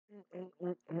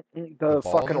The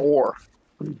fucking ore.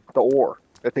 The ore.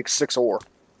 It takes 6 ore.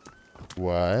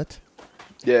 What?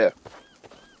 Yeah.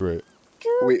 Great.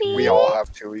 We all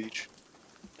have 2 each.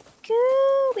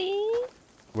 Gooby.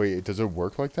 Wait, does it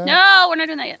work like that? No, we're not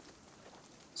doing that yet.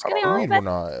 Just I kidding, don't I'll know. leave We're it.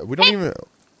 not. We don't even.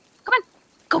 Come on.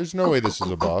 Go. There's no way this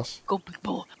is a boss. Go, big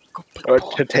boy. Go, big boy.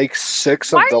 To take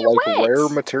 6 Why of are the you like wet? rare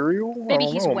material? Maybe I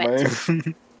don't he's know, wet.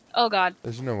 man. Oh, God.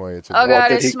 There's no way it's a Oh, boss. God,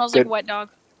 did it he- smells did- like wet dog.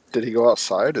 Did he go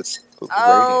outside? It's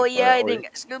Oh, raining, yeah, I apparently.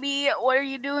 think. Scooby, what are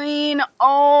you doing?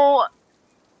 Oh.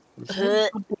 He's a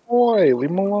good boy, leave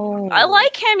him alone. I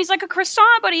like him. He's like a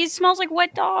croissant, but he smells like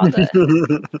wet dog. Scooby,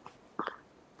 little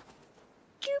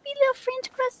French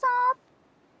croissant.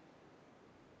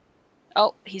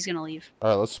 Oh, he's gonna leave.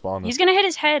 Alright, let's spawn He's this. gonna hit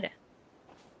his head.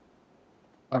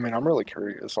 I mean, I'm really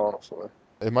curious, honestly.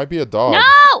 It might be a dog.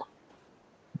 No!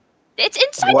 It's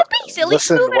inside What- the base. At least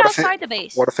listen, move it what if it- outside the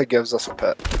base. What if it gives us a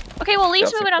pet? Okay, well, at least Yeah,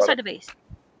 move think it about outside it. the base.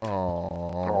 Aww.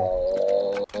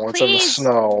 Oh, it's in the Please.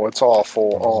 snow. It's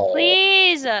awful. Oh.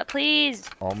 Please, please.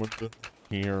 I'll move it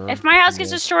here. If my house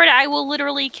gets Yeah. destroyed, I will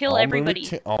literally kill I'll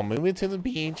everybody. I'll move it to the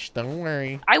beach. Don't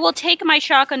worry. I will take my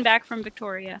shotgun back from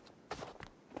Victoria.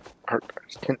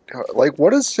 Like,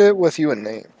 what is it with you and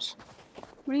names?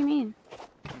 What do you mean?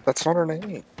 That's not her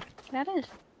name. That is.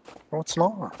 No, it's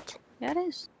not. That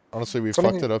is. Honestly, we It's not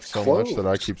fucked even it up so much that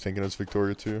I close. keep thinking it's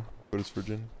Victoria too, but it's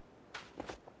Virginia.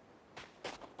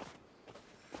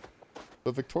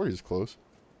 But Victoria's close.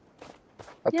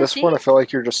 At Yeah, this see? point, I feel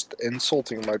like you're just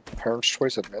insulting my parents'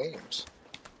 choice of names.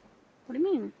 What do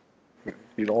you mean?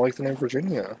 You don't like the name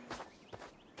Virginia.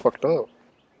 Fucked up.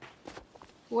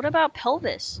 What about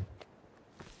pelvis?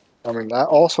 I mean, that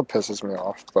also pisses me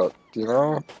off, but, you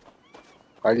know,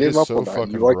 I It gave is up so on that. You,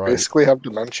 fucking like, bright. basically have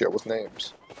dementia with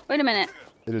names. Wait a minute.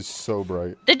 It is so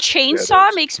bright. The chainsaw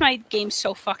is. makes my game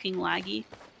so fucking laggy.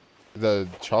 The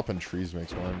chopping trees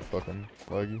makes mine fucking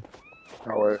laggy.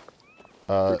 Oh, wait.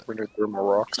 We need 3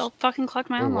 more rocks. So I'll fucking collect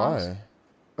my Wait, own loss. why?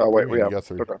 Oh, wait, Yeah, we you have... got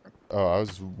 3. okay. Oh, I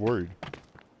was worried.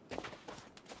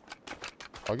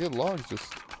 I'll get logs.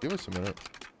 Just give us a minute.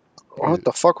 What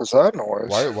the fuck was that noise?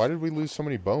 Why did we lose so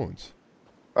many bones?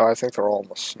 I think they're all in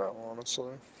the snow,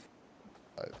 honestly.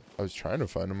 I was trying to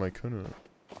find them. I couldn't.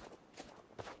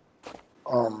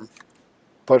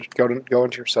 But go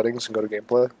into your settings and go to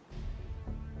gameplay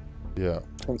Yeah.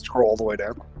 and scroll all the way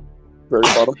down. Very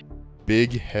bottom.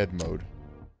 Big head mode.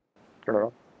 Turn it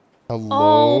on. Oh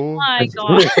Hello? my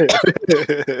god.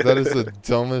 That is the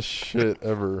dumbest shit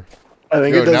ever. I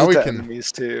think Yo, it does now it we to can-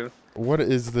 enemies too. What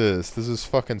is this? This is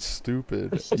fucking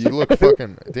stupid. You look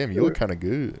fucking... Damn, you look kind of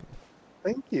good.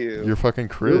 Thank you. You're fucking Your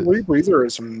crit. rebreather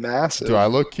is massive. Do I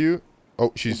look cute?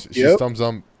 Oh, she's Yep. thumbs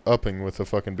upping with a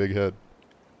fucking big head.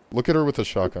 Look at her with a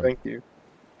shotgun. Thank you.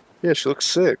 Yeah, she looks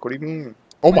sick. What do you mean?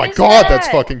 Oh What my is god, that's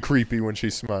that? fucking creepy when she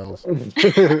smiles.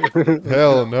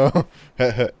 Hell no.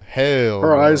 Hell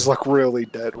Her no. eyes look really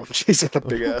dead when she's in a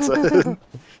big ass head.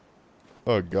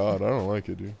 Oh god, I don't like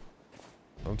it, dude.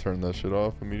 I'm turning that shit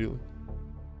off immediately.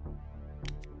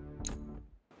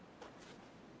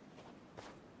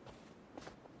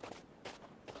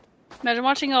 Imagine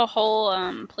watching a whole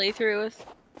playthrough with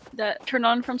that turned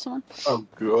on from someone. Oh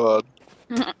god.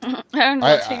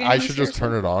 I should just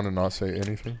turn it on and not say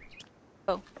anything.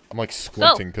 Go. I'm like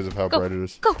squinting because of how Go. bright it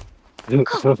is. Go.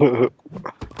 It's a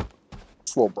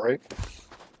little bright.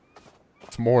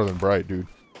 It's more than bright, dude.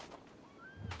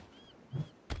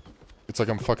 It's like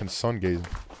I'm fucking sun gazing.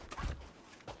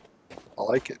 I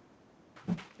like it.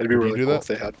 It'd be Would you really do cool that? if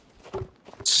they had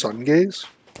sun gaze.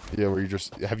 Yeah, where you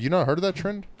just... Have you not heard of that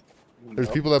trend? There's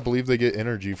No. people that believe they get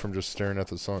energy from just staring at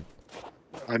the sun.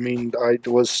 I mean, I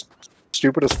was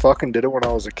stupid as fuck and did it when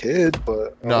I was a kid,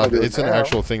 but I'm No, not doing it's an now.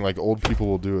 actual thing. Like, old people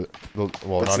will do it. Well, That's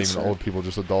not even insane. old people,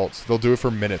 just adults. They'll do it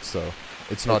for minutes, though.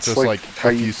 It's not It's just like how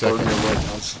a you few burn seconds. your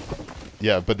retinas.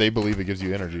 Yeah, but they believe it gives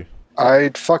you energy. I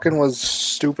fucking was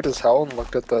stupid as hell and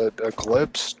looked at the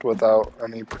eclipse without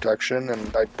any protection,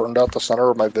 and I burned out the center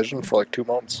of my vision for like 2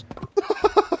 months.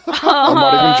 I'm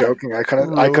not even joking. I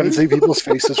couldn't see people's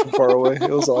faces from far away. It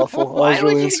was awful. I Why was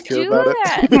really would you insecure do about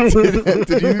that?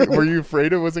 Did you? Were you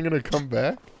afraid it wasn't gonna come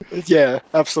back? it. Yeah,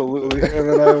 absolutely. And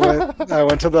then I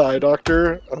went to the eye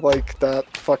doctor like that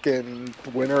fucking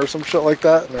winter or some shit like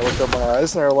that, and they looked at my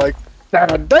eyes and they're like,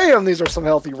 "God damn, these are some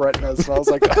healthy retinas." And I was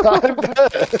like, I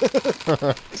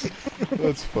bet.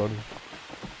 That's funny.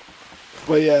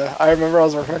 But yeah, I remember I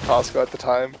was working at Costco at the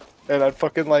time, and I'd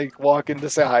fucking like walk in to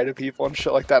say hi to people and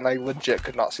shit like that, and I legit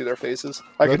could not see their faces.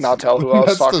 I could That's- not tell who I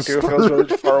was that's talking to if it was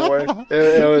really far away.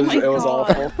 It my was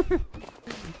God. awful.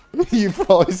 You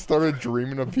probably started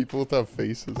dreaming of people without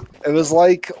faces. It was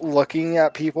like looking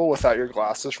at people without your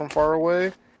glasses from far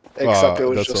away, except it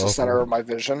was that's just the awful. center of my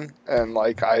vision, and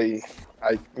like I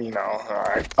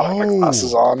put my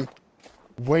glasses on.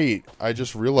 Wait, I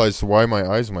just realized why my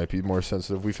eyes might be more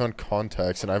sensitive. We found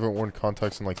contacts, and I haven't worn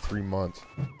contacts in like 3 months.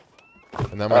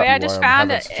 And that might be I why just I'm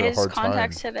found having such a his hard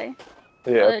contacts time. today.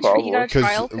 Yeah, You probably. got a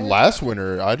trial Because kit? last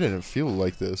winter, I didn't feel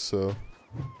like this, so...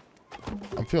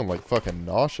 I'm feeling like fucking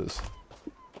nauseous.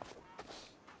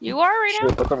 You are right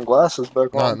Shit, put them glasses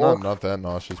back on, boy. Not that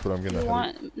nauseous, but I'm now? gonna You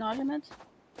want nausea meds?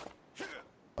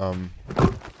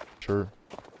 Sure.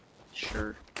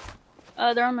 Sure.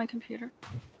 They're on my computer.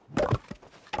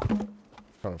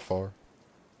 Kind of far.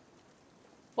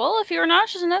 Well, if you're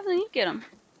nauseous enough, then you get them.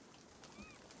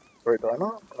 Wait, do I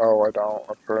not? Oh, I don't.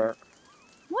 I forgot.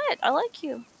 What? I like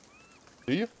you.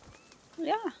 Do you?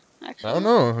 Yeah, actually. I don't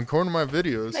know. According to my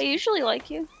videos. I usually like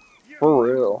you. For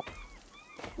real.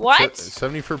 What?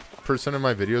 70% of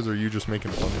my videos are you just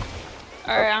making fun of me.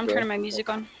 Alright, I'm turning my music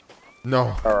on.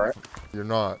 No. Alright. You're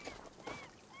not.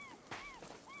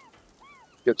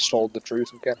 Get told the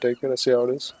truth and can't take it. I see how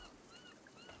it is.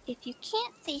 If you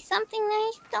can't say something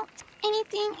nice, don't say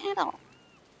anything at all.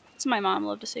 That's what my mom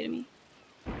loved to say to me.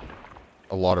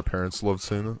 A lot of parents love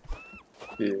saying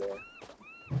Yeah.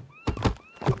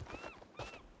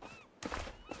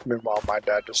 Meanwhile, my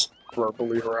dad just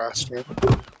verbally harassed me.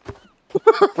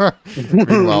 it.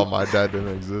 Meanwhile, my dad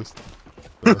didn't exist.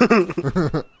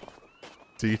 To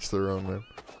each their own, man.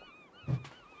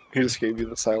 He just gave you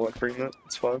the silent treatment.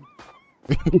 It's fine.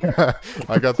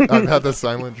 I've had the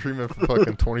silent treatment for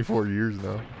fucking 24 years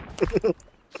now.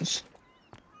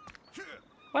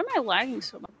 Why am I lagging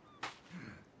so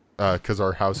much? Cause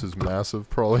our house is massive,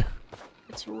 probably.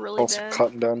 It's really Also bad.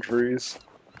 cutting down trees.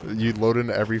 You load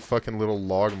into every fucking little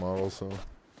log model, so.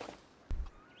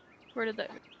 Where did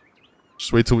that...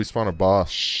 Just wait till we spawn a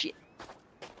boss. Shit.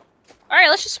 Alright,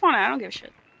 let's just spawn it. I don't give a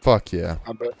shit. Fuck yeah.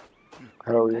 I bet.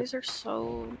 Hell You yeah. guys are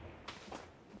so...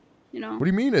 You know, What do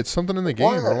you mean? It's something in the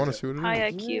game. I want to see what it is.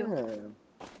 high IQ.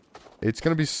 Yeah. It's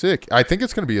gonna be sick. I think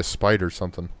it's gonna be a spider or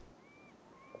something.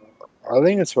 I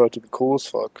think it's about to be cool as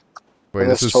fuck. Wait,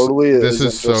 And this this is totally this isn't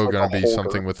is just so like gonna a be holder.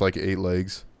 something with like 8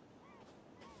 legs.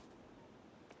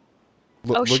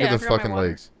 Look, Oh, look shit, at I the forgot my fucking water.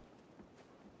 legs.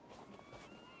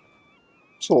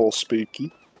 It's a little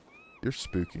spooky. You're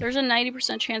spooky. There's a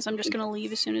 90% chance I'm just gonna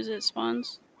leave as soon as it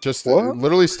spawns. Just What?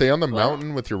 literally stay on the What?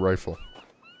 mountain with your rifle.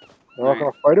 You're not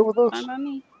gonna fight it with us? Fine by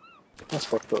me. That's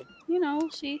fucked up. You know,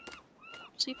 we'll see.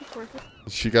 See if it's worth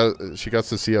it. She got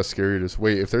to see how scary it is.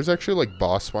 Wait, if there's actually like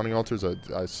boss spawning altars,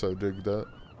 I so dig that.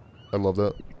 I love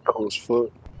that. Cool as fuck.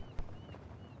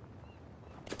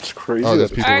 It's crazy. Oh, there's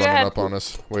that people Alright, go running ahead. up on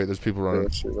us. Wait, there's people Yeah, running.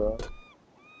 I see that.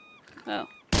 Oh.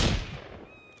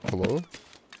 Hello?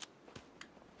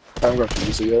 I haven't got to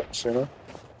use it yet, so you know.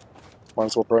 Might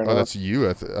as well try Oh, now. that's you.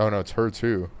 Oh no, it's her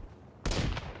too.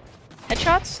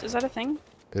 Headshots? Is that a thing?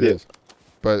 It Yeah. is.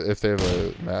 But if they have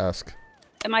a mask,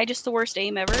 Am I just the worst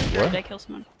aim ever? Or What? did I kill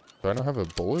someone? do I not have a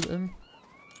bullet in?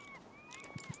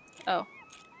 Oh.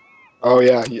 Oh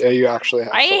yeah, you actually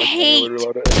have to I like, hate manually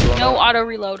reload it if you run No out. auto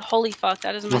reload. Holy fuck,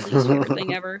 that is my least favorite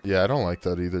thing ever. Yeah, I don't like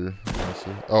that either.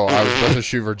 Honestly. Oh, I was about to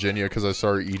shoot Virginia because I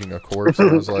saw her eating a corpse,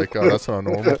 and I was like, "Oh, that's not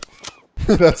normal.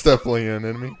 That's definitely an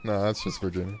enemy." No, that's just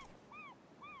Virginia.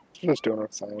 She's just doing her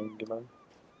thing, you know.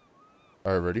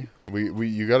 All right, ready?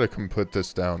 You gotta come put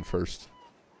this down first,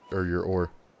 or your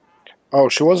ore. Oh,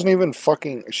 she wasn't even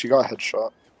fucking. She got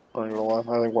headshot. I'm not even gonna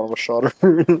lie. I think one of us shot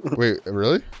her. Wait,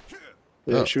 really?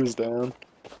 Yeah, Oh. she was down.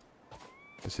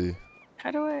 Let's see.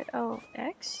 How do I... Oh,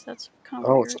 X? That's kind of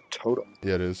Oh, weird. it's a totem.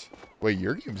 Yeah, it is. Wait,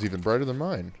 your game's even brighter than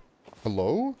mine.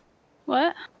 Hello?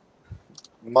 What?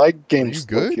 My Are you game's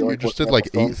good? low-key, You like, just looking did at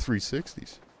like the 8 sun.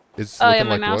 360s. It's Oh, yeah, looking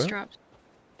my like mouse what? dropped.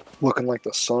 Looking like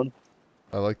the sun.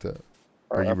 I like that.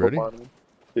 Are Alright, you I put ready? mine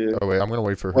in. Yeah. Oh wait, I'm gonna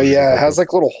wait for her. Well, to yeah, get it has back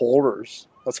like little holders.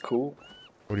 That's cool. up.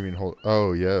 What do you mean hold?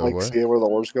 Oh yeah, Like, what? see where the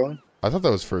ore's going? I thought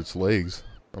that was for its legs.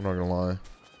 I'm not gonna lie.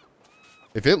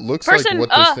 If it looks Person, like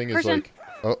what this thing is person. like,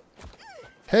 oh,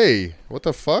 hey, what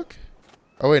the fuck?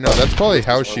 Oh wait, no, that's probably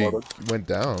how she went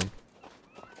down.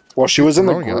 Well, she was in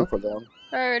the Throwing group up? with them.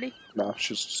 Alrighty. No,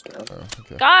 she's just down. Oh,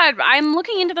 okay. God, I'm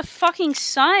looking into the fucking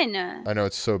sun. I know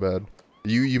it's so bad.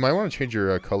 You might want to change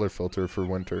your color filter for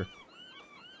winter.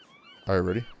 All right,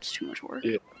 ready? It's too much work.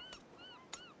 Yeah.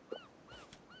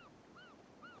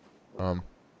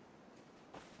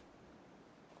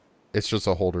 It's just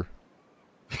a holder.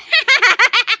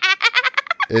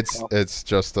 It's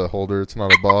just a holder. It's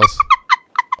not a boss.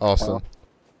 Awesome.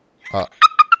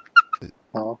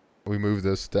 Oh. We moved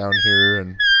this down here,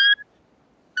 and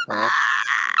Oh.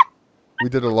 we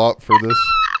did a lot for this.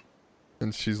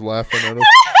 And she's laughing at us.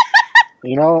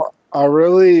 You know, I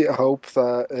really hope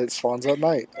that it spawns at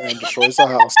night and destroys the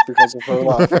house because of her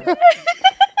laughing.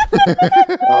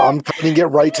 I'm trying to get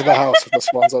right to the house if it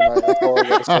spawns at night. That's all I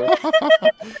gotta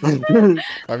say.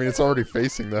 I mean, it's already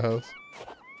facing the house.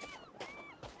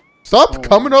 Stop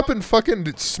coming up and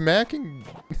fucking smacking.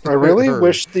 I really her.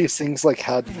 wish these things like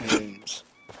had names.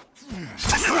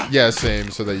 Yeah, same,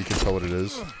 so that you can tell what it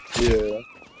is. Yeah.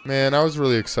 Man, I was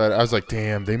really excited. I was like,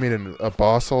 damn, they made a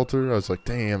boss altar. I was like,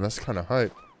 damn, that's kind of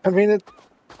hype. I mean, it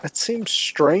seems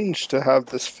strange to have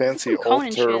this fancy Conan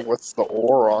altar shit. with the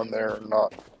ore on there and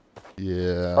not Yeah.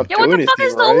 Yeah, what the fuck anything,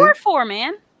 is the right? ore for,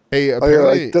 man? Hey, Like,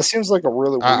 apparently, this seems like a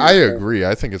really weird I thing. agree.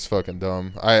 I think it's fucking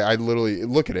dumb. I literally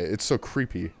look at it. It's so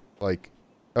creepy. Like,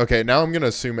 okay, now I'm gonna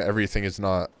assume everything is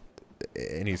not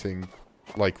anything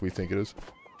like we think it is.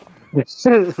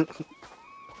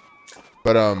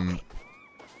 But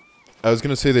I was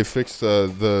gonna say they fixed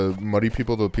the muddy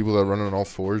people, the people that run on all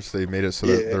fours. They made it so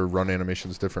that their run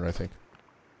animation is different. I think.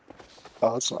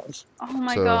 Oh, that's nice. Oh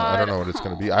my So god. I don't know what it's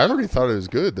gonna be. I already thought it was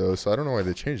good though, so I don't know why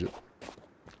they changed it.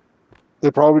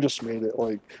 They probably just made it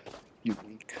like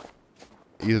unique.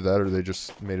 Either that or they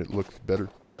just made it look better.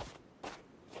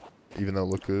 Even though it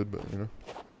looked good, but you know,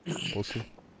 we'll see.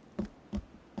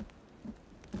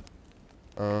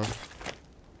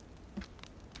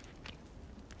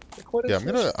 Like, what is Yeah,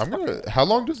 this? I'm gonna. How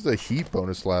long does the heat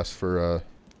bonus last for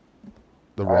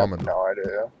the I have ramen? no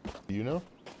idea. Do you know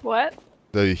What?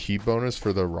 the heat bonus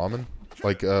for the ramen,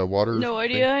 like water? No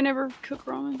idea. I never cook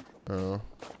ramen. Oh,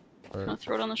 I'll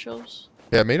throw it on the shelves.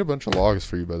 yeah, I made a bunch of logs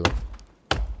for you, by the way.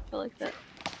 I feel like that.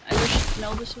 I wish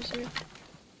Meldus was here.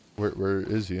 Where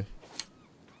is he? Is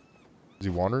he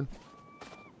wandering?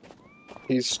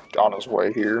 He's on his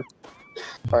way here.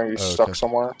 I think he's Oh, stuck okay.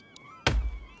 somewhere.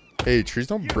 Hey, trees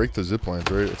don't break the zip lines,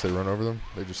 right? If they run over them,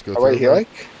 they just go Oh through. wait, he them, right?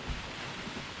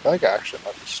 like actually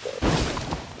might be stuck.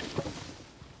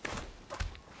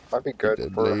 Might be good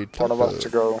Dead for blade one of us tempo. to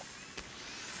go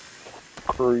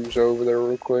cruise over there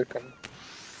real quick and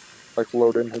like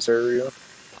load in his area.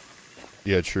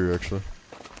 Yeah, true, actually.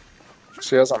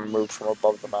 So he hasn't moved from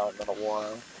above the mountain in a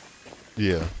while.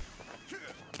 Yeah.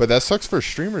 But that sucks for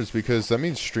streamers because that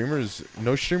means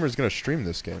no streamer's gonna stream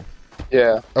this game.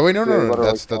 Yeah. Oh wait, no, Yeah, no, no, literally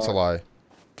that's a can't. lie.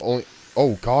 Only.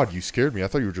 Oh God, you scared me. I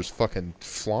thought you were just fucking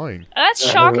flying. That's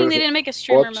shocking they didn't make a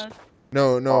streamer Whoops.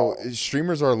 mode. No,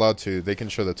 streamers are allowed to. They can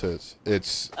show the tits.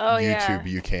 It's Oh, YouTube. yeah.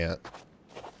 You can't.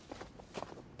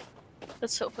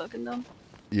 That's so fucking dumb.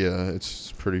 Yeah,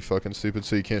 it's pretty fucking stupid.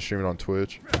 So you can't stream it on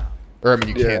Twitch. Or I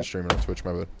mean, you Yeah. can't stream it on Twitch.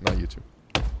 My bad, not YouTube.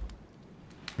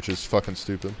 Which is fucking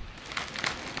stupid.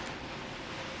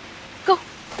 Go.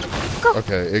 Go.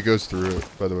 Okay, it goes through it.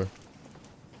 By the way,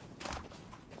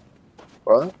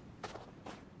 What?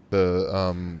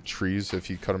 the trees, if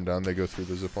you cut them down, they go through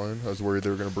the zip line. I was worried they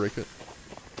were gonna break it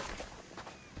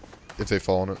if they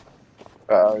fall on it.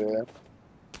 Oh yeah.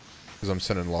 Because I'm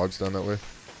sending logs down that way.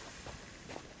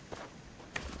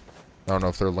 I don't know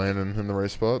if they're landing in the right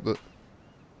spot, but...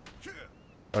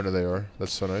 Oh, no, they are.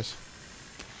 That's so nice.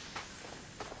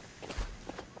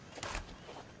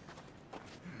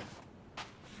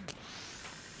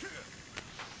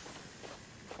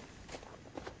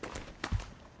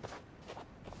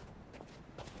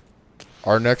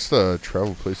 Our next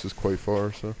travel place is quite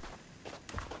far, so...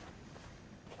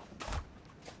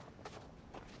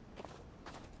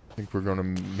 I think we're going to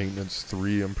maintenance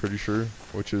 3, I'm pretty sure,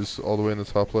 which is all the way in the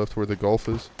top left where the golf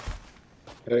is.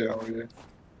 Yeah, oh, yeah.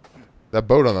 That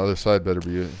boat on the other side better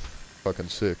be fucking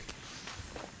sick.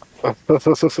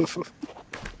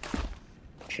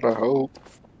 Should I hope?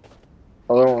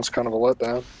 Other one's kind of a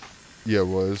letdown. Yeah, it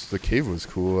was. The cave was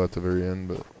cool at the very end,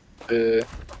 but Yeah.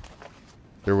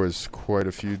 there was quite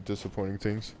a few disappointing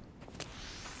things.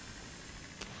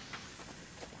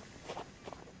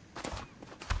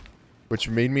 Which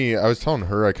made me, I was telling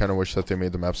her I kind of wish that they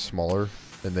made the maps smaller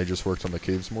and they just worked on the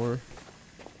caves more.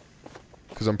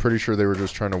 Because I'm pretty sure they were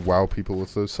just trying to wow people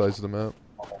with the size of the map.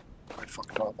 Oh, I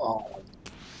fucked up. Oh.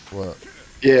 What?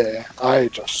 Yeah, I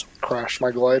just crashed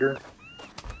my glider.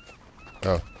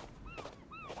 Oh.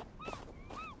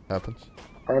 Happens.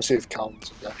 I want to see if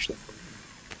Calvin's actually.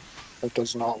 It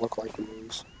does not look like it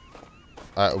is.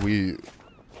 I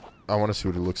want to see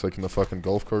what it looks like in the fucking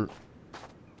golf cart.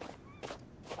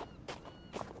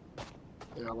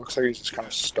 Yeah, it looks like he's just kind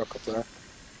of stuck up there.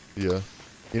 Yeah.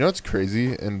 You know what's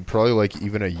crazy? In probably like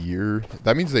even a year,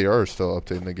 that means they are still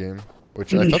updating the game.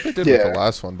 Which I thought they did with Yeah. the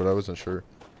last one, but I wasn't sure.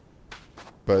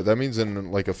 But that means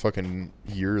in like a fucking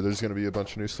year, there's going to be a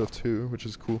bunch of new stuff too, which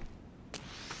is cool.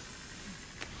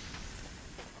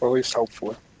 Or at least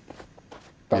hopefully.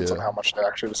 Depends on Yeah. how much they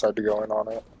actually decide to go in on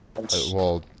it. And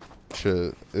Well,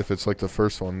 Shit, if it's like the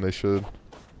first one, they should.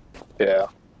 Yeah.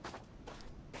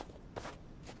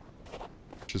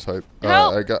 Just hype.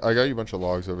 Help! I got you a bunch of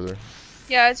logs over there.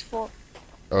 Yeah, it's full.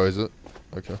 Oh, is it?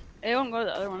 Okay. It won't go to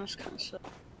the other one. It's kind of stuck.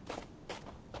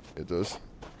 It does.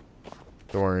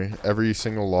 Don't worry. Every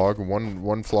single log, one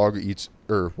log eats,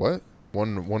 or what?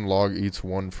 One log eats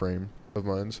 1 frame of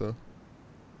mine. So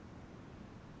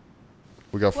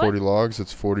we got 40 logs.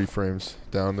 It's 40 frames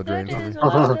down the drain. That is a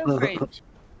lot of frames.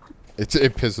 It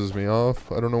pisses me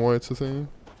off. I don't know why it's a thing.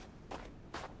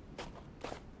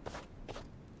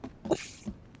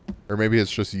 Or maybe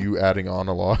it's just you adding on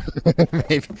a log.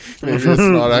 maybe it's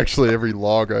not actually every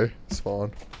log I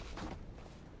spawn.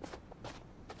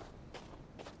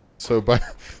 So by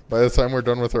the time we're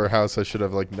done with our house, I should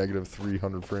have like negative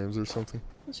 300 frames or something.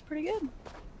 That's pretty good.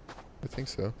 I think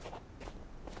so.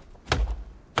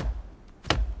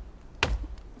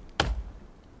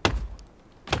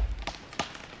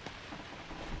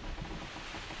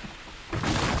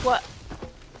 What?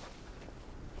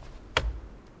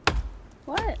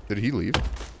 What? Did he leave?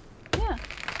 Yeah.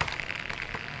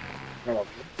 Oh,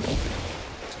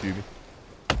 Excuse me.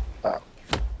 oh.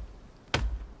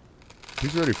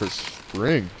 He's ready for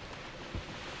spring.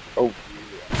 Oh,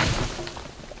 yeah.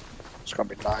 It's gonna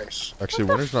be nice. Actually, What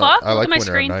the winter's not. fuck? I Look like at my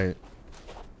winter screen. at night.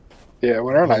 Yeah,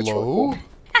 winter nights are Hello? cool.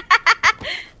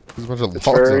 There's a bunch of It's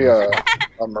logs very on it.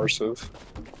 immersive.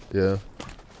 Yeah.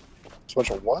 It's a bunch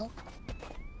of what?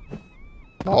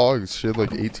 Logs. She had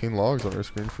like 18 logs on her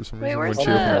screen for some Wait, reason when where's she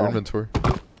opened her the- inventory.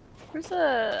 Where's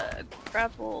the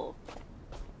grapple?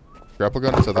 Grapple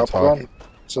gun is at the Grapple top. gun?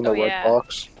 It's in the Oh, red yeah.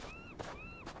 box.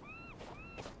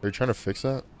 Are you trying to fix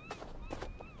that?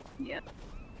 Yep.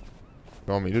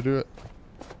 You want me to do it?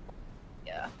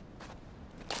 Yeah.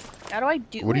 How do I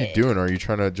do it? What are you doing? Are you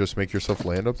trying to just make yourself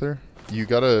land up there? You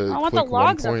gotta I want the click one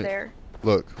logs up point. there.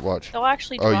 Look, watch. They'll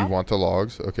actually Oh, drop. you want the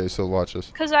logs? Okay, so watch this.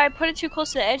 Because I put it too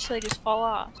close to the edge so they just fall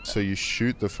off. So you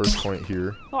shoot the first point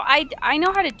here. Well, I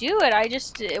know how to do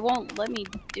it. It won't let me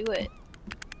do it.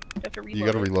 I have to reload You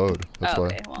gotta it. reload. That's Oh, why.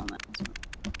 okay. Well, that's fine.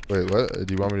 Wait, what?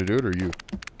 Do you want me to do it or you?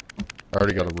 I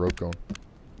already got a rope going.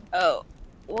 Oh.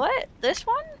 What? This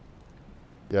one?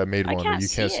 Yeah, I made I one. can't You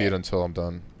can't see see it it. until I'm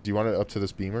done. Do you want it up to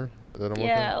this beamer that I'm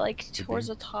Yeah, looking like The towards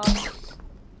beam? the top.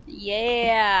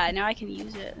 Yeah, now I can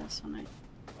use it. That's so nice.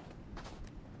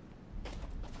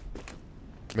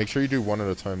 at? Make sure you do one at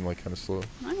a time, like kind of slow.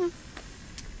 I know.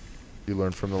 You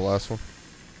learned from the last one.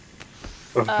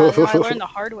 No, I learned the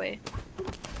hard way.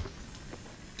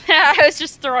 I was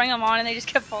just throwing them on and they just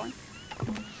kept falling.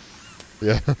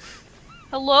 Yeah.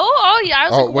 Hello? Oh, yeah. I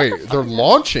was Oh, like, wait. what the They're fuck?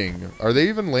 launching. Are they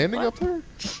even landing What? up there?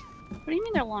 What do you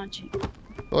mean they're launching?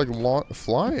 They're like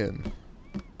flying.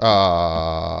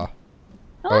 Ah. Oh,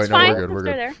 Oh, that's wait, no, fine. we're good. We're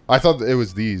They're good. I thought it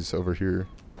was these over here.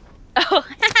 there. Oh.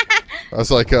 I was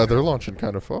like, they're launching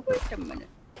kind of far. Wait a minute.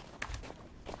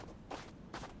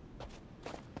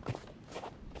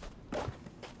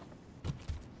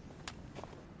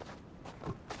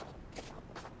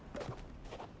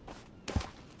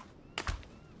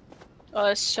 Oh,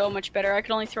 that's so much better. I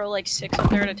could only throw like 6 up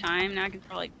there at a time. Now I can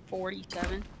throw like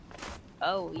 47.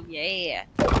 Oh, yeah.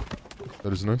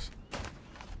 That is nice.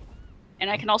 And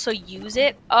I can also use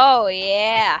it. Oh,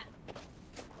 yeah.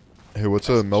 Hey, what's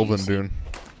That's Melvin juicy. doing?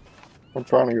 I'm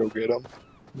trying to go get him.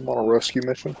 I'm on a rescue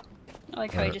mission. I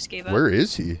like how he just gave up. Where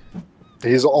is he?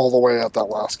 He's all the way at that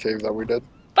last cave that we did.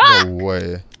 Fuck! No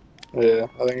way. Yeah,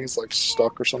 I think he's like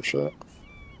stuck or some shit.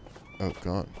 Oh,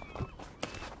 God.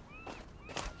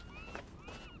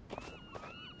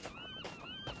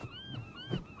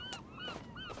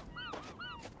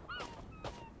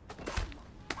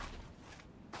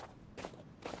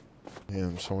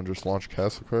 Damn, someone just launched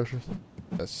Castle Crashers?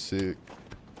 That's sick.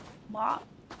 Wow.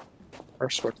 I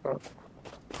respect that.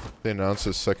 They announced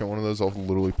this second one of those, I'll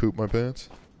literally poop my pants.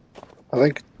 I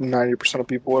think 90% of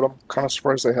people would. I'm kind of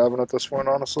surprised they haven't at this point,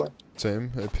 honestly.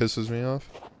 Same, it pisses me off.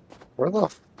 Where the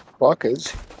fuck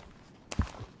is he?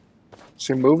 Is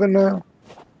he moving now?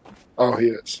 Oh, he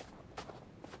is.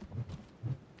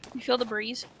 You feel the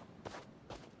breeze?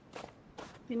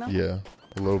 You know? Yeah,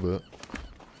 a little bit.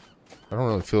 I don't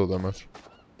really feel it that much.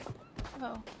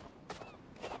 Oh.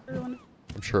 Everyone.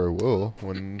 I'm sure I will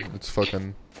when it's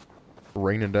fucking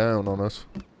raining down on us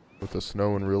with the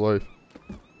snow in real life.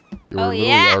 Oh,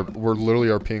 yeah. We're literally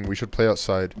RPing. We should play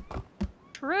outside.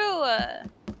 True.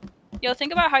 Yo,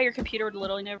 think about how your computer would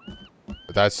literally never.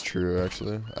 That's true,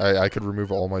 actually. I could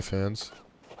remove all my fans.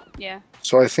 Yeah.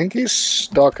 So I think he's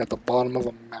stuck at the bottom of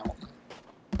a mountain.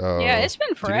 Yeah, it's been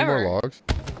Do you need forever. more logs?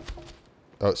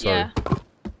 Oh, sorry.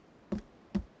 Yeah.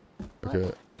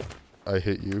 Okay. I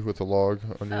hit you with a log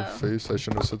on your Oh. face. I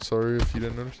shouldn't have said sorry if you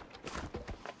didn't notice.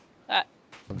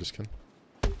 just kidding.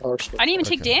 Oh, I didn't even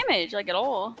take Okay. damage, like, at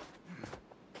all.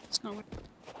 It's not weird.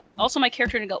 Also, my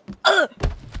character didn't go, ugh!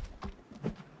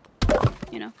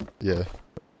 You know? Yeah.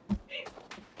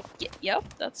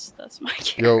 Yep, that's my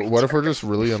character. Yo, what if we're just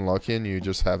really unlucky and you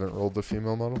just haven't rolled the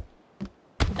female model?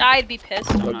 I'd be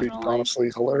pissed, I'm That'd not be gonna lie.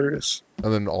 honestly hilarious.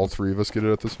 And then all three of us get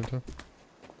it at the same time?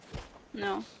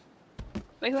 No.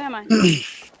 Wait, who am I?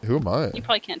 Who am I? You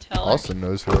probably can't tell. Austin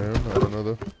knows who I am. I don't know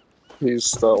though.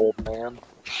 He's the old man.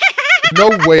 No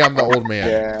way I'm the old man.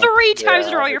 Yeah. 3 times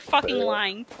in a row, I you're could fucking say it.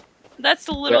 lying. That's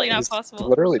literally Yeah, not he's possible.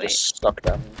 Literally Wait, just stuck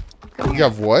down. come You here.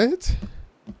 have what?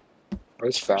 I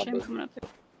just found Actually, I'm it. coming up there.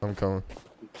 I'm coming.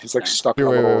 He's like Sorry. stuck Here,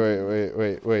 in a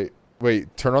wait, little.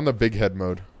 wait. Turn on the big head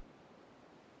mode.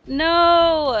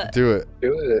 No! Do it.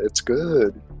 Do it. It's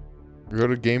good. Go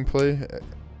to gameplay,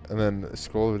 and then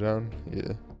scroll it down.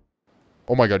 Yeah.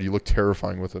 Oh my god, you look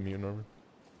terrifying with a mutant armor.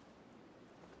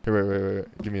 Here,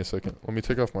 wait. Give me a second. Let me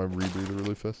take off my rebreather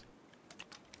really fast.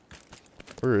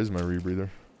 Where is my rebreather?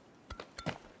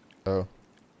 Oh.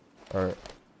 Alright.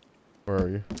 Where are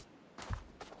you?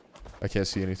 I can't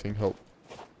see anything. Help.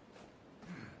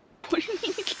 What do you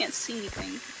mean you can't see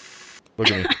anything?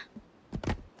 Look at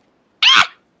me.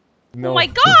 No. Oh my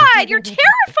god, you're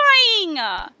terrifying!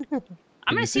 I'm you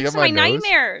gonna see see on some of my my nose?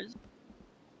 nightmares.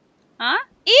 Huh?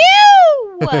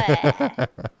 Ew!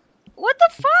 What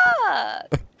the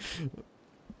fuck?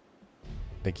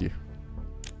 Thank you.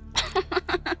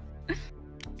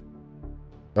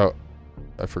 Oh,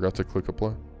 I forgot to click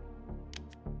apply.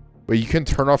 Wait, you can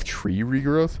turn off tree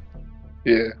regrowth?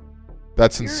 Yeah.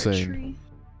 That's You're a insane. tree.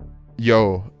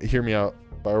 Yo, hear me out.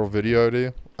 Viral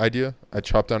video idea. I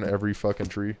chopped down every fucking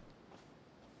tree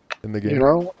in the game. You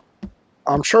know,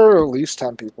 I'm sure at least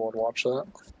 10 people would watch that.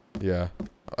 Yeah.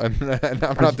 And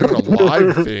I'm not doing a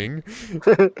live thing.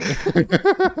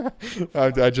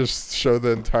 I just show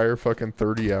the entire fucking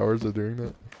 30 hours of doing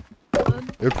that.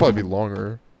 It'd probably be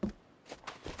longer.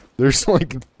 There's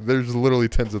literally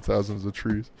tens of thousands of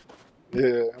trees.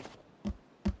 Yeah.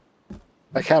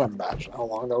 I can't imagine how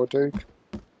long that would take.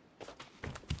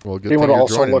 Well, good It thing would you're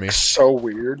also joining look me. so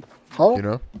weird. Huh? You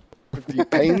know? You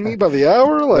paying me by the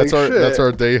hour? Like, shit. That's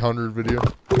our day 100 video.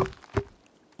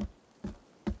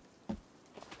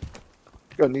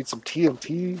 Gonna need some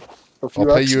TNT. A few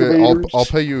I'll pay you. excavators. I'll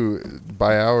pay you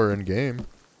by hour in game.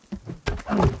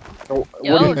 Oh,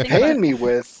 Yo, what are you think paying about- me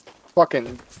with?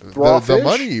 Fucking raw The fish?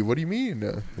 money. What do you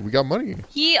mean? We got money.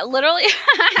 He literally,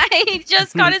 he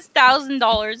just got his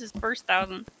 $1,000, his first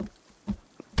 1,000.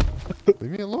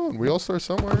 Leave me alone. We all start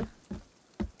somewhere.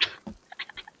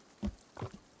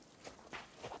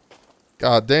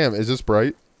 God damn! Is this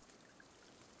bright?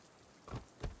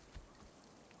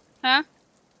 Huh?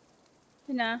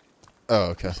 Nah, Oh,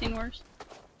 okay. I've seen worse.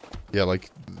 Yeah, like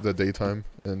the daytime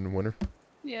in winter.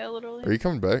 Yeah, literally. Are you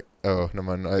coming back? Oh, never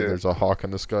mind. Yeah. There's a hawk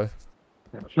in the sky.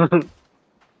 Alright,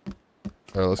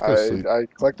 let's go sleep. I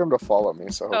clicked him to follow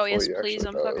me, so Oh hopefully yes, he please,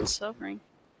 I'm actually fucking does. suffering.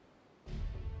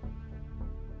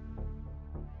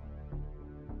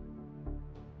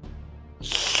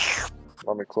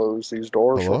 Let me close these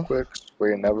doors Hello? real quick.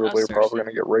 We inevitably are seriously. probably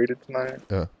gonna get raided tonight.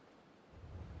 Yeah.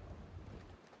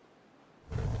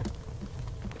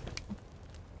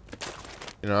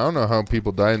 You know, I don't know how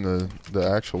people die in the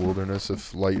actual wilderness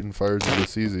if lighting fires is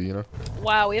this easy, you know?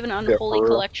 Wow, we have an for unholy real.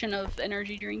 collection of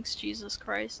energy drinks. Jesus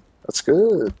Christ. That's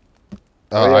good.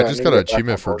 Oh, yeah, I I just need got to an get back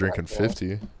achievement on for board drinking that,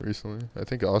 yeah. 50 recently. I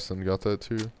think Austin got that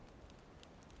too.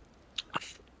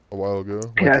 A while ago.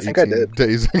 Like Yeah, I think I 18 did.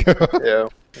 days ago. Yeah,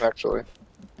 actually.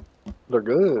 They're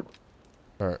good.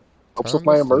 Alright. Helps Time with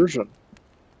my to sleep. immersion.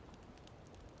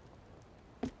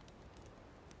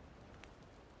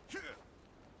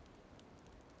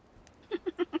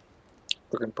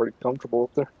 Looking pretty comfortable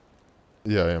up there.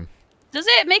 Yeah, I am. Does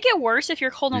it make it worse if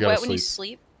you're cold You and gotta wet when you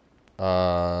sleep?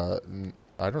 I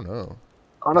don't know.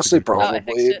 Honestly, good point. Oh, I fixed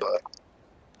probably, it.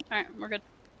 but Alright, we're good.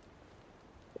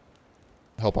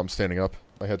 Help, I'm standing up.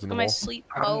 My head's in the Am I wall. sleep?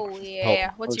 Oh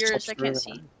yeah. What's Let's yours? I touch can't the-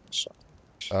 see.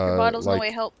 Your bottle's no way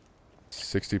Like help.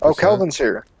 60%. Oh, Calvin's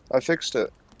here. I fixed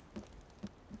it.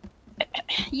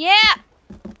 Yeah!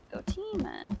 Go team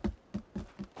it.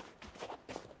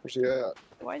 Where's he at?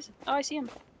 Why is it? Oh, I see him.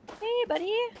 Hey,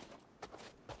 buddy.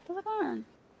 How's it going?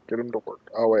 Get him to work.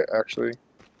 Oh, wait, actually,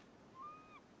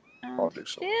 I'll do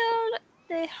something.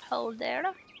 Fill the hole there.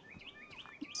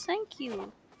 Thank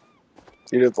you.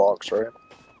 You did vlogs, right?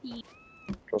 Yeah.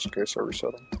 Just in case I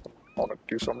reset them. I want to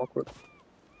do something real quick.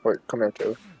 Wait, come here,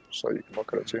 Taylor, so you can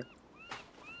look at it too.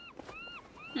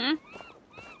 Hmm?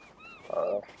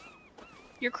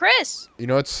 You're Uh, Chris. You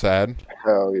know what's sad?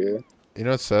 hell yeah. You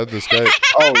know what's sad? This guy.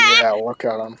 Oh, yeah, look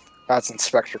at him. That's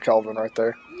Inspector Kelvin right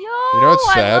there. Yo, You know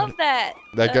what's sad? I love that.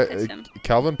 That Fits guy, him.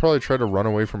 Calvin probably tried to run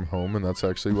away from home, and that's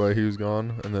actually why he was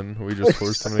gone. And then we just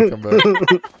forced him to come back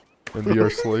and be our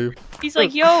slave. He's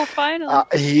like, yo,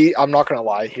 finally. I'm not gonna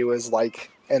lie, he was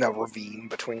like in a ravine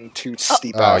between two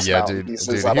steep Oh, ass yeah, mountain dude, pieces.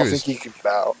 dude, I he don't was- think he could get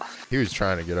out. He was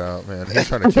trying to get out, man. He was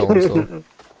trying to kill himself.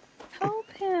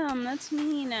 Help him. That's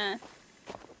mean.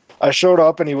 I showed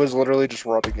up and he was literally just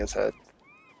rubbing his head.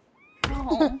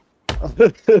 Oh. How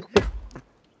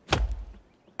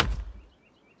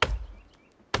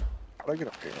do I get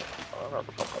up here? I don't know how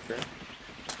to come up here.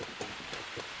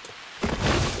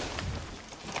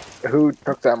 Who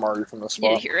took that Mario from the You spot?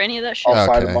 didn't hear any of that shit? I'll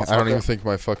fight Okay, him, I don't even motherfucker. think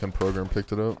my fucking program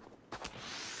picked it up.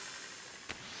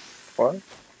 What?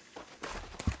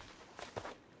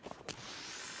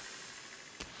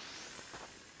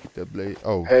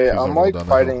 Oh, Hey, he's I'm almost like done that.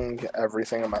 fighting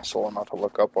everything in my soul not to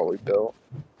look up what we built.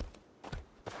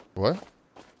 What?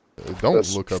 Don't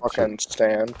This look up. fucking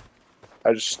stand.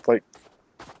 I just like.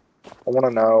 I want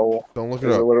to know. Don't look it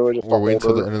Is it up. literally just We'll a wait until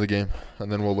the holder? end of the game,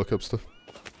 and then we'll look up stuff.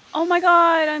 Oh my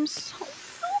god, I'm so.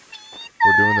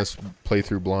 We're doing this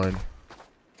playthrough blind.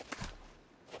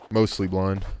 Mostly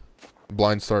blind.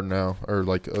 Blind starting now, or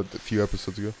like a few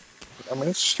episodes ago. I mean,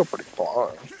 it's still pretty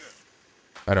blind.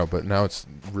 I know, but now it's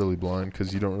really blind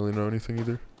because you don't really know anything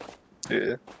either.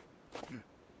 Yeah.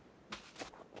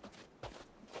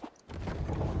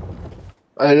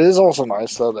 It is also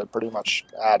nice though that pretty much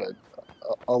added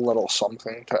a little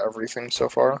something to everything so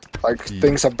far. Like Yeah.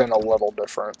 things have been a little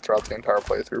different throughout the entire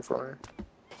playthrough for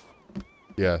me,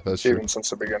 Yeah, that's true. even since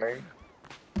the beginning.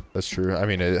 That's true. I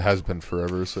mean, it has been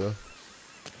forever, so.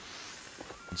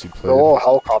 Since you The played. little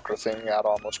helicopter thing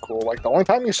add-on was cool. Like the only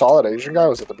time you saw that Asian guy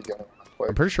was at the beginning.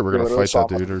 I'm pretty sure we're You gonna literally fight saw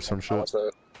that him at dude or the some beginning, shit. that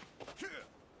was it.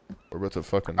 We're about to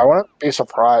fucking. I wouldn't be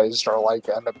surprised or like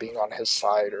end up being on his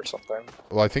side or something.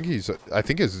 Well, I think his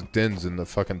den's in the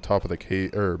fucking top of the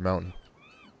cave or mountain.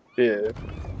 Yeah.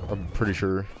 I'm pretty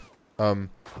sure. By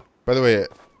the way,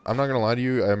 I'm not gonna lie to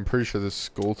you. I'm pretty sure this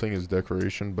skull thing is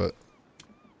decoration, but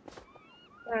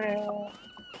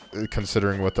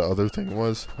considering what the other thing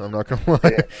was, I'm not gonna lie.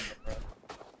 Yeah.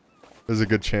 There's a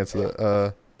good chance of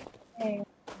that.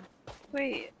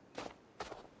 Wait.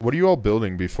 What are you all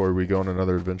building before we go on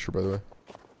another adventure? By the way.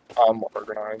 I'm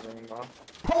organizing now.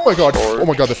 Oh my god! Oh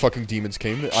my god! The fucking demons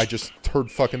came. I just heard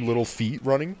fucking little feet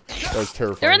running. That was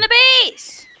terrifying. They're in the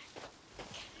base!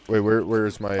 Wait, where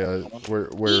is my Eat a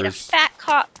where's fat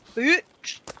cop,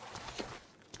 bitch!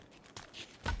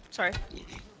 Sorry.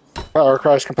 Power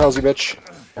Christ compels you, bitch.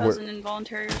 That was an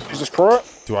involuntary response. Jesus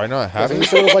Christ. do I not I have think you it?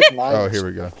 said it was like 9. Oh, here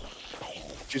we go. No,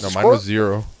 Jesus mine was Christ.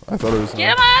 0. I thought it was. Get 9.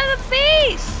 him out of the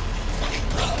base!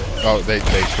 Oh, they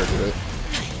triggered it.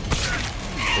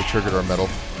 They triggered our metal.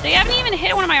 They haven't even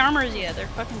hit one of my armors yet. They're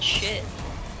fucking shit.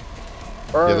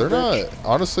 Yeah, they're not.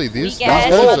 Honestly, these We guys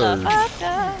get are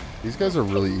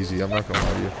motherfucker. really easy. I'm not gonna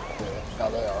lie to you. Yeah,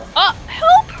 they are.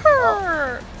 Help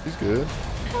her! He's good.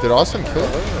 Did Austin kill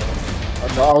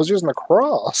him? No, I was using the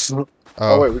cross.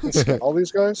 Oh, wait, we can skin all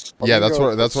these guys? Let Yeah, me that's go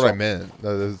what put I some- meant.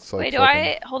 That's like Wait, do fucking-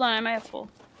 I? Hold on, I might have full.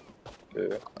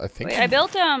 Yeah. I think. Wait, I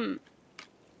built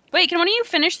Wait, can one of you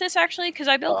finish this actually? Because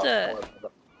I built a.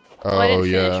 Well, I Oh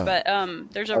didn't yeah. finish, but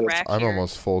there's a I just- rack I'm here.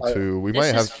 almost full I- too. We This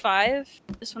might is have. 5.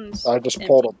 This one's. I just empty.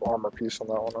 pulled an armor piece on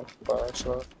that one by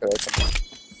accident. Yeah, I can.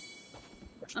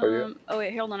 Show you. Oh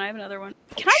wait, hold on, I have another one.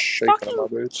 I'm Can I shaking in fucking? my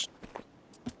boots.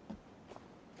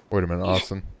 Wait a minute,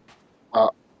 Austin. Uh.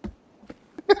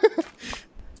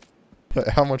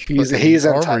 How much He's fucking in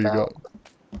armor you timeout. got?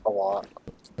 A lot.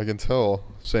 I can tell.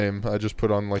 Same. I just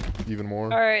put on like even more.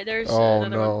 All right, there's Oh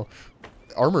another no. one.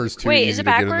 Armor is too Wait, is easy it to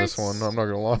get in this backwards? one. I'm not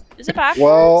gonna lie. Is it backwards?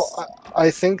 Well, I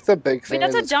think the big Wait, thing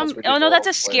that's is a it's 'cause dumb. we did Oh no, the that's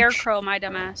a glitch. scarecrow, my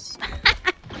dumbass.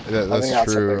 That, I that's think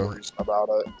that's a true. big reason about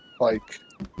it. Like,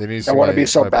 They need it wouldn't my- be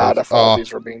so my bad prof- if all Oh,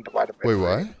 these were being divided by wait, 3.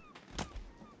 what?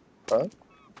 What?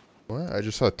 What? I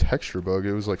just saw a texture bug.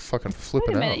 It was like fucking Wait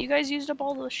flipping a minute, out. you guys used up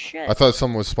all the shit. I thought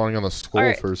someone was spawning on the skull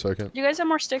Alright. for a second. Do you guys have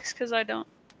more sticks? Cause I don't.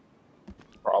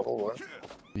 Probably.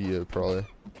 Yeah, probably.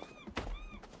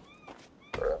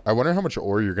 I wonder how much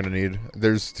ore you're gonna need.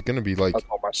 There's gonna be like That's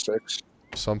all my sticks.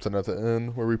 something at the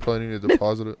end where we probably need to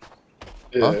deposit it.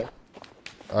 Yeah.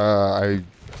 Huh? I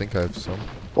think I have some.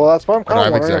 Well, that's why I'm I kind of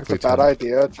have wondering exactly if it's a bad 10.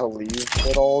 idea to leave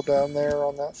it all down there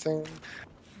on that thing.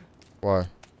 Why?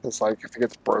 It's like if it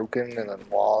gets broken and then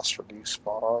lost or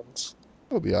despawns.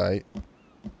 It'll be alright.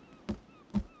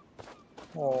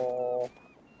 Oh.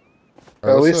 At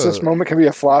Alright, least let's, this moment can be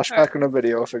a flashback in a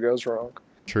video if it goes wrong.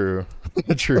 True.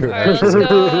 True. Alright, let's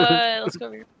go. Let's go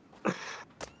over here.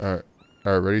 Alright.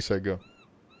 Alright, ready, set, go.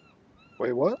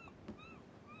 Wait, what?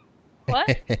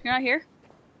 What? You're not here?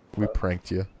 We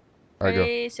pranked you. Alright, go.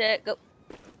 Ready, set, go.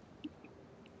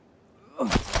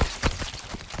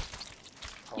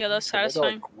 Yo, that's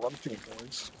satisfying. Like grunting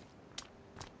noise.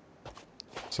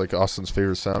 It's like Austin's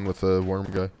favorite sound with the worm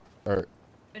guy. Alright.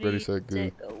 Ready, set, go.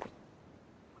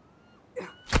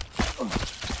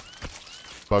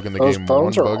 Bugging the Those game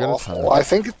bones one are bug at a awful. time. I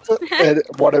think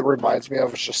what it reminds me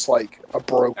of is just like a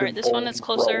broken Alright, this one bone that's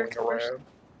closer rolling first. around.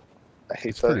 I hate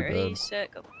It's that. pretty Ready, bad.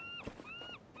 set, go.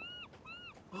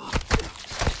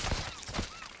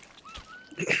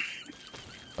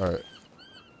 Alright.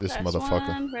 This Last motherfucker.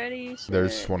 One, ready, set,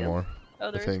 There's one go. more. Oh,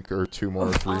 I there's. think, or two more,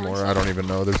 or three Oh, more. I don't even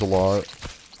know. There's a lot.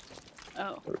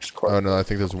 Oh, There's quite Oh no, I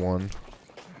think there's one.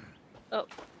 oh,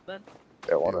 but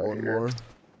yeah, one Yeah, right one here. more.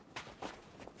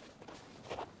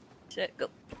 set, go.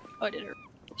 Oh, I did it.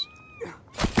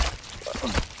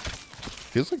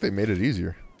 Feels like they made it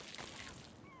easier.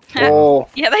 Well,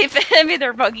 Yeah, they made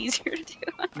their bug easier to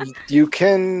do. you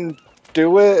can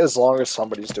do it as long as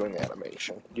somebody's doing the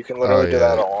animation. You can literally do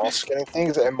that yeah. on all skinning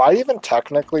things. It might even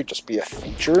technically just be a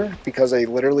feature because they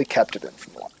literally kept it in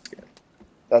from the last game.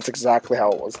 That's exactly how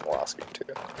it was in the last game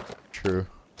too. True.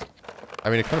 I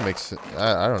mean, it kind of makes.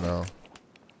 I don't know.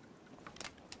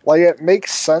 Like, it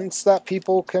makes sense that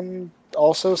people can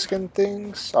also skin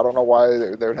things. I don't know why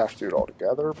they would have to do it all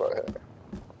together, but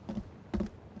hey.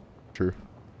 True.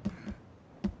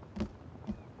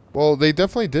 Well, they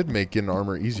definitely did make getting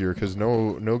armor easier because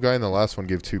no guy in the last one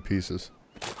gave 2 pieces.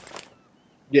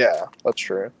 Yeah, that's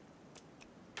true.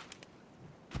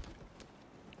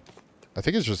 I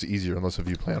think it's just easier unless if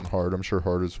you play on hard. I'm sure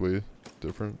hard is way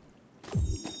different.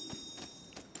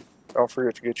 Don't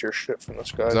forget to get your shit from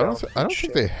this guy. 'Cause I don't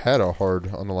think they had a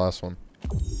hard on the last one.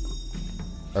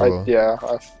 Oh, Yeah,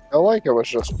 I feel like it was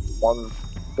just one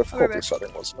difficulty back.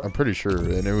 setting, wasn't it? I'm pretty sure,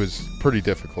 and it was pretty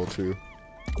difficult too.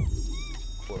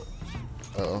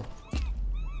 Uh-oh.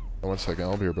 Oh, 1 second,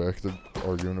 I'll be right back. They're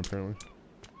arguing apparently.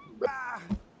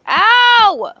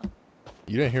 Ow!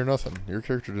 You didn't hear nothing. Your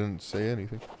character didn't say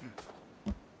anything.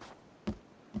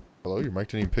 Hello, your mic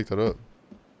didn't even pick that up.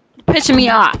 Pissing me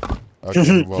off.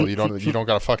 Okay, well you don't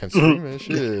gotta fucking scream it,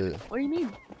 shit. What do you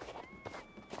mean?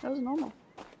 That was normal.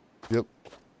 Yep.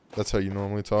 That's how you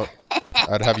normally talk.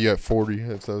 I'd have you at 40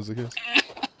 if that was the case.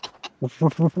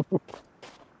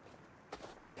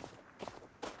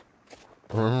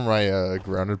 Remember my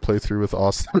grounded playthrough with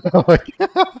Austin?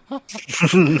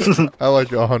 I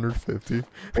like 150.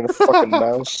 Being a fucking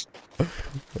mouse.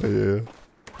 Yeah.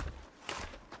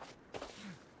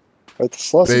 Like, the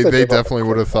sluts They did on the definitely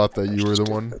would have quick thought that you were the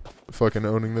one fucking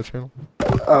owning the channel.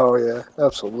 Oh yeah,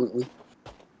 absolutely.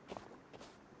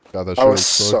 God, that I shit was was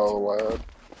so loud.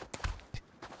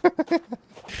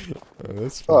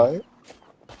 that's fine. Alright.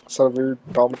 So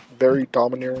very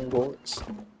domineering voice.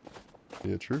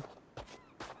 Yeah, true.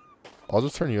 I'll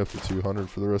just turn you up to 200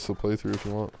 for the rest of the playthrough if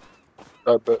you want.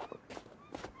 I bet.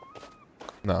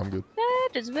 Nah, I'm good. That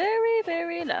is very,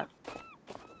 very loud.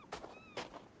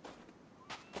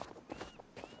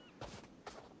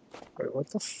 Wait, what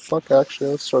the fuck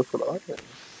actually? Let's start with onion.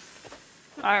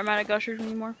 Alright, I'm out of gushers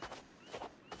anymore.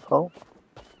 Oh.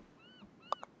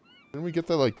 Didn't we get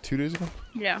that like 2 days ago?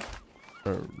 Yeah.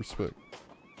 Alright, respect.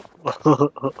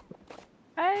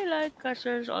 I like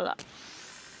gushers a lot.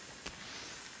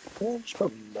 Yeah, just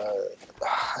put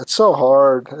it's so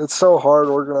hard. It's so hard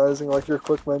organizing like your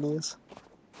quick menus.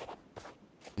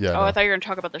 Yeah. Oh, no. I thought you were gonna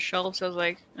talk about the shelves. I was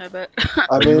like, I bet. I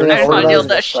Are you mean, ready for I it? deal organizing with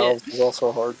that the shit. shelves is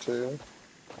also hard too.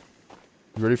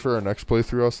 You ready for our next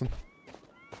playthrough, Austin?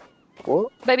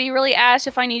 What? Baby, you really asked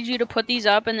if I need you to put these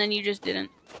up, and then you just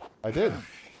didn't. I did.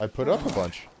 I put up a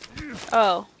bunch.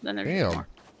 Oh, then there's Damn. more.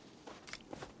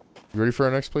 You ready for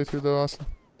our next playthrough though, Austin?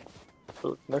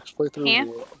 The next playthrough? Yeah.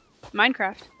 What?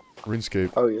 Minecraft.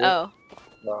 RuneScape. Oh yeah. Oh.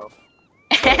 No.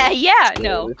 Yeah,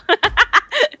 no.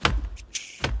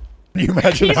 Can you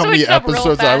imagine He how many switched up real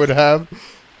episodes I would have?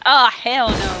 Oh, hell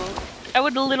no. That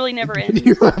would literally never Can end.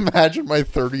 you imagine my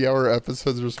 30-hour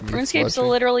episodes just me RuneScape's fleshing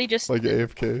literally just like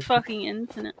AFK? fucking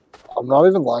infinite. I'm not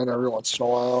even lying. Every once in a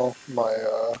while, my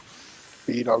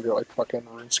feed, I'll get like fucking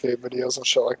RuneScape videos and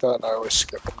shit like that, and I always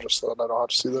skip them just so that I don't have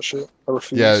to see this shit. I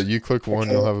refuse. Yeah, you click one,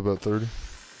 Okay. you'll have about 30.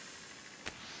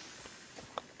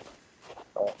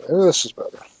 Maybe this is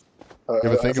better. Yeah,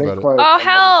 but think about it. Oh,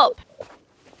 help!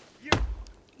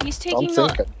 He's I'm taking the.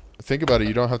 thinking. Think about it,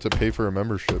 you don't have to pay for a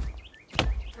membership.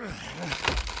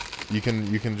 You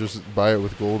can just buy it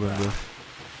with gold and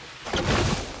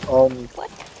What?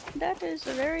 That is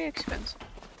very expensive.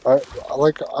 I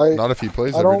not if he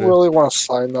plays I every don't day. really want to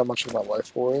sign that much of my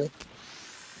life away.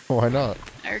 Why not?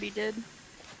 I already did.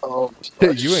 I You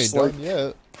ain't just, done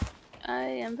yet. I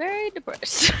am very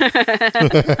depressed.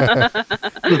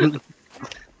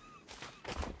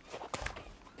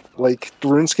 Like,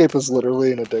 RuneScape is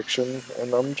literally an addiction,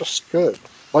 and I'm just good.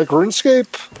 Like,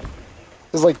 RuneScape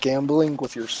is like gambling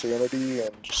with your sanity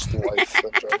and just life in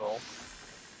general.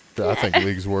 Yeah, I think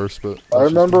League's worse, but I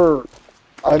remember,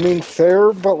 I mean,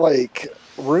 fair, but like,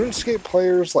 RuneScape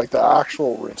players, like the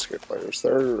actual RuneScape players,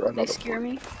 they're another They scare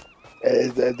breed. me.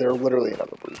 They're literally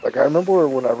another breed. Like, I remember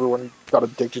when everyone got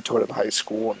addicted to it in high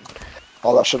school and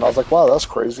all that shit, and I was like, wow, that's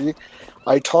crazy.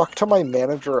 I talked to my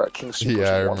manager at King Supers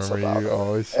yeah, I once remember about you it,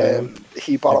 always saying. and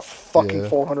he bought a fucking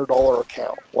 $400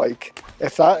 account. Like,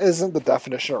 if that isn't the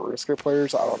definition of RuneScape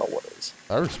players, I don't know what is.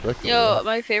 I respect it. Yo,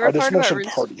 my I favorite just part about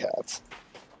mentioned party hats.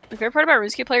 My favorite part about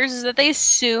RuneScape players is that they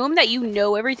assume that you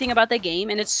know everything about the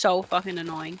game, and it's so fucking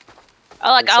annoying.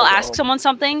 I'll ask someone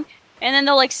something, and then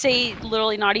they'll like say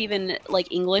literally not even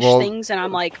like English things, and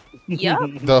I'm like, yeah.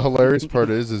 The hilarious part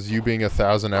is you being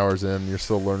 1,000 hours in, you're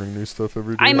still learning new stuff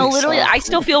every day. I'm literally, I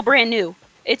still feel brand new.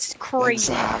 It's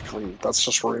crazy. Exactly. That's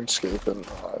just RuneScape, and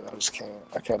I just can't.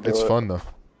 I can't do it. It's fun though.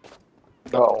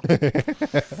 No.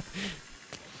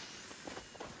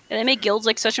 And they make guilds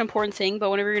like such an important thing, but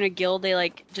whenever you're in a guild, they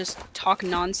like just talk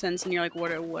nonsense, and you're like,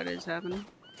 what is happening?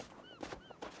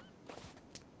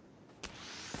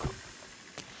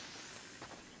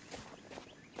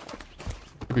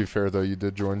 To be fair though, you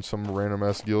did join some random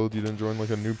ass guild. You didn't join like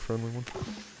a noob friendly one.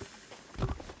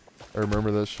 I remember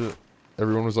that shit.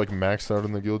 Everyone was like maxed out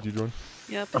in the guild you joined.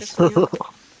 Yep.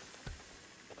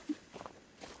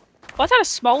 Well, I thought a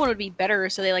small one would be better,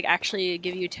 so they like actually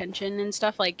give you attention and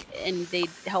stuff, like, and they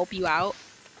help you out.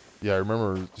 Yeah, I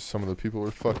remember some of the people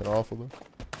were fucking awful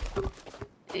though.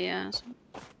 Yeah.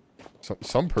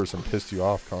 Some person pissed you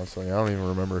off constantly. I don't even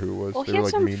remember who it was. Well, they he had were,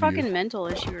 like, some mean to fucking you. mental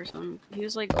issue or something. He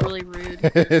was like really rude.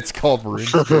 It's called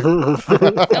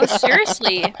RuneScape. No,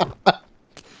 seriously.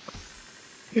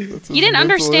 That's He didn't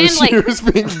understand, like... He was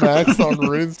being maxed on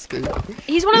RuneScape.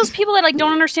 He's one of those people that like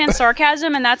don't understand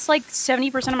sarcasm, and that's like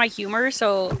 70% of my humor,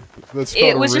 so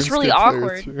it was just really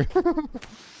awkward.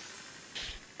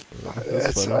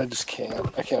 I just can't.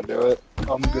 I can't do it.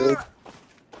 I'm good.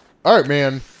 Alright,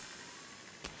 man.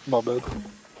 My bad.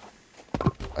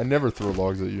 I never throw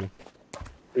logs at you.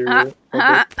 That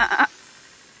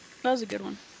was a good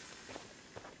one.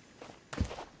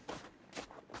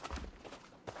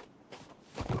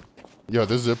 Yo,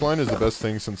 this zipline is the best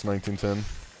thing since 1910.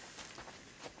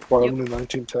 What happened in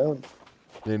 1910?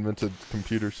 They invented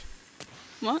computers.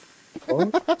 What?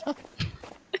 What?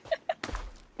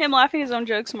 Him laughing at his own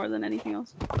jokes more than anything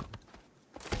else.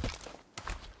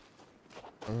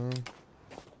 Is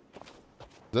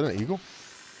that an eagle?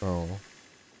 Oh.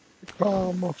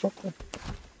 Oh, motherfucker.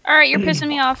 Alright, you're pissing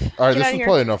me off. Alright, Get this out is of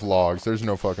probably enough logs. There's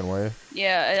no fucking way.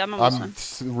 Yeah, I'm almost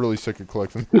I'm done. really sick of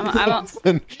collecting. I'm almost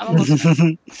done.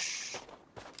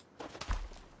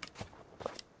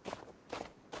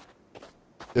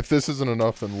 If this isn't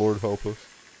enough, then Lord help us.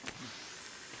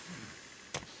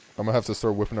 I'm gonna have to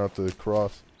start whipping out the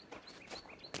cross.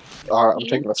 Alright, I'm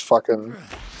taking this fucking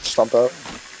stump out.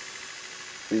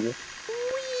 Easy.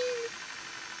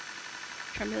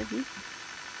 Trying to be like me?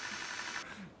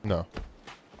 No.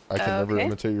 I can never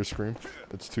imitate your scream.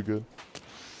 It's too good.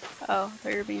 Oh, I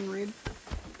thought you were being rude.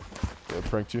 Yeah, I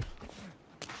pranked you.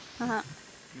 Uh-huh.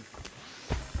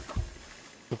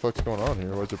 What the fuck's going on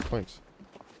here? Why is there planks?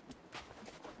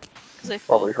 Because they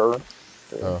fall. Probably her.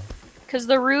 Yeah. Oh. Because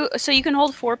the roof, so you can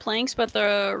hold 4 planks, but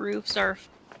the roofs are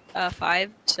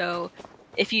 5. So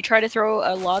if you try to throw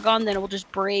a log on, then it will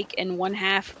just break, and one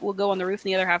half will go on the roof, and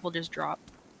the other half will just drop.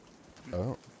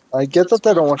 Oh. I get that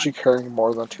they don't want you carrying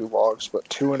more than 2 logs, but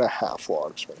 2.5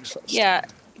 logs makes sense. Yeah,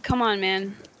 come on,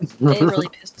 man. It really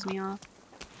pisses me off.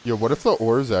 Yo, what if the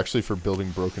ore is actually for building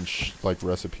broken like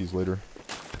recipes later?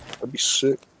 That'd be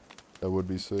sick. That would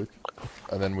be sick.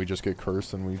 And then we just get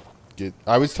cursed and we get...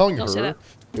 I was telling her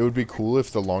it would be cool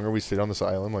if the longer we stayed on this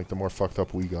island, like the more fucked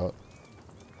up we got.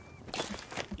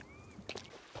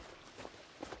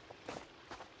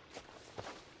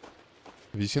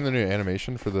 Have you seen the new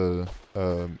animation for the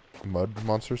mud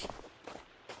monsters?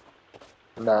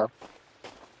 No.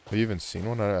 Have you even seen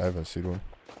one? I haven't seen one.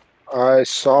 I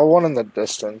saw one in the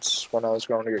distance when I was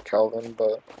going to get Calvin,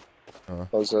 but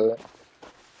that was it.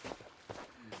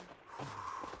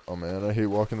 Oh man, I hate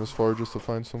walking this far just to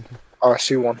find something. Oh, I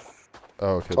see one.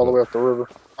 Oh, okay. It's all the way up the river.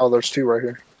 Oh, there's 2 right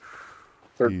here.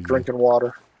 They're drinking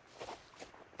water.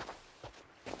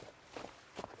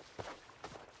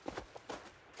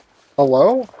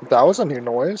 Hello? That was a new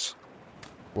noise.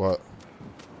 What?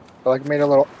 I like made a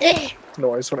little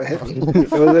noise when it hit me.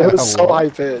 It was so high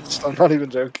pitched. I'm not even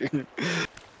joking.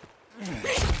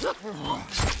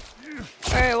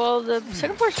 Alright, well, the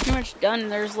second floor's pretty much done.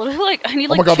 There's literally like, I need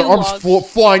like oh my god, 2 the arm's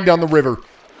logs. flying down the river.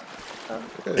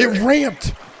 It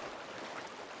ramped!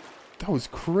 That was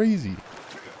crazy.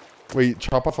 Wait,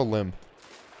 chop off a limb.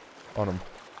 On him.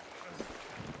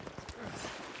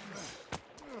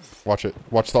 Watch it.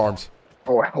 Watch the arms.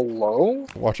 Oh, hello?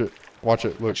 Watch it. Watch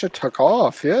it. Look. That shit took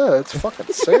off. Yeah, it's fucking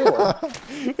sailing.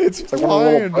 It's like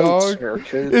one of the little flying, boats dog. here,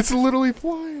 kid. It's literally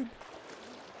flying.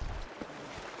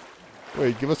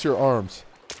 Wait, give us your arms.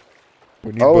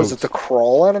 We need boats. Is it the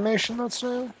crawl animation that's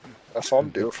new? I saw them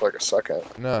do it for like a second.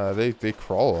 Nah, they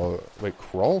crawl. Wait,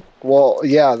 crawl? Well,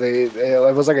 yeah,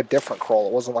 it was like a different crawl.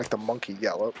 It wasn't like the monkey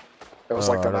yellow. It was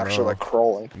like them actually like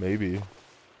crawling. Maybe.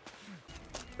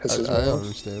 I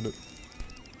understand it.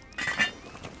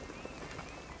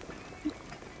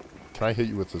 Can I hit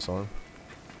you with this arm?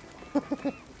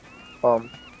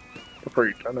 Before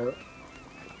you done it.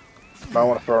 I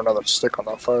want to throw another stick on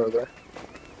that fire there.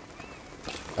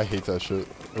 I hate that shit.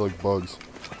 They're like bugs.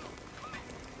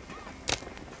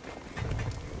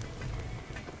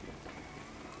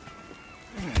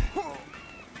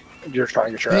 You're trying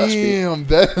to get your ass beat. Damn,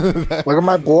 that Look at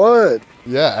my blood.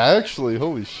 Yeah, actually,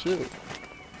 holy shit.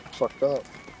 Fucked up.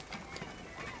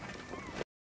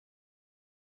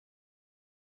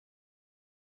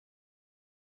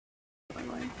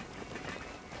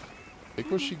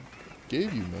 Take what she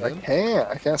gave you, man.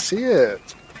 I can't see it.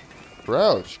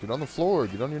 Crouch, get on the floor,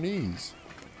 get on your knees.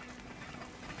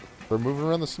 They're moving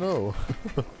around the snow.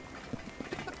 Did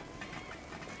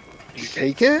you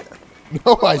take it?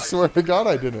 No, I swear to God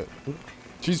I didn't.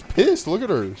 She's pissed, look at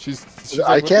her. She's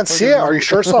I like, can't see it. Are you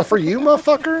sure it's not for you,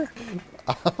 motherfucker?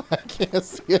 I can't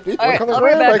see anything. Alright, Look on the I'll be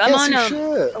right ground, back. I I'm can't on, see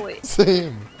shit. oh wait.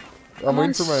 Same. I'm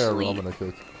waiting for my sleep. ramen to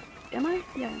cook. Am I?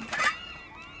 Yeah.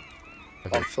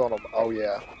 Okay. I'm filling them. Oh,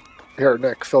 yeah. Here,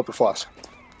 Nick, fill up your flask.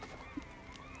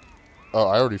 Oh,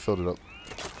 I already filled it up.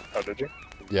 Oh, did you?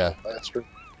 Yeah. Bastard.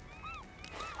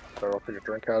 So I'll take a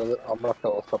drink out of it. I'm gonna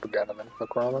fill this up again and then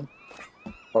cook ramen.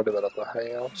 I'll do that at the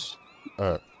house.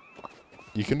 Alright.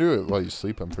 You can do it while you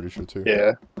sleep, I'm pretty sure, too.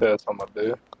 Yeah, that's what I'm gonna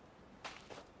do.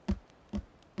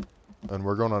 And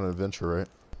we're going on an adventure, right?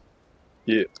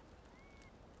 Yeah.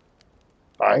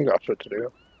 I ain't got shit to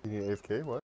do. You need AFK?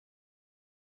 What?